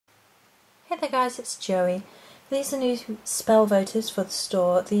Hey there guys, it's Joey. These are new spell votives for the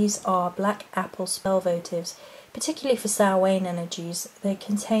store. These are black apple spell votives, particularly for Samhain energies. They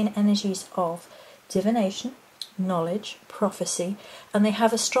contain energies of divination, knowledge, prophecy, and they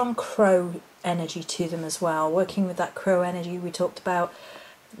have a strong crow energy to them as well. Working with that crow energy, we talked about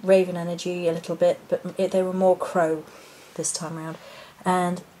raven energy a little bit, but they were more crow this time around.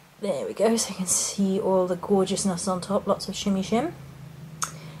 And there we go, so you can see all the gorgeousness on top, lots of shimmy shim.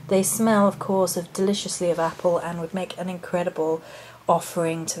 They smell, of course, deliciously of apple and would make an incredible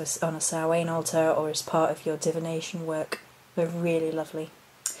offering on a Samhain altar or as part of your divination work. They're really lovely.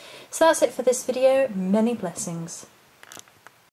 So that's it for this video. Many blessings.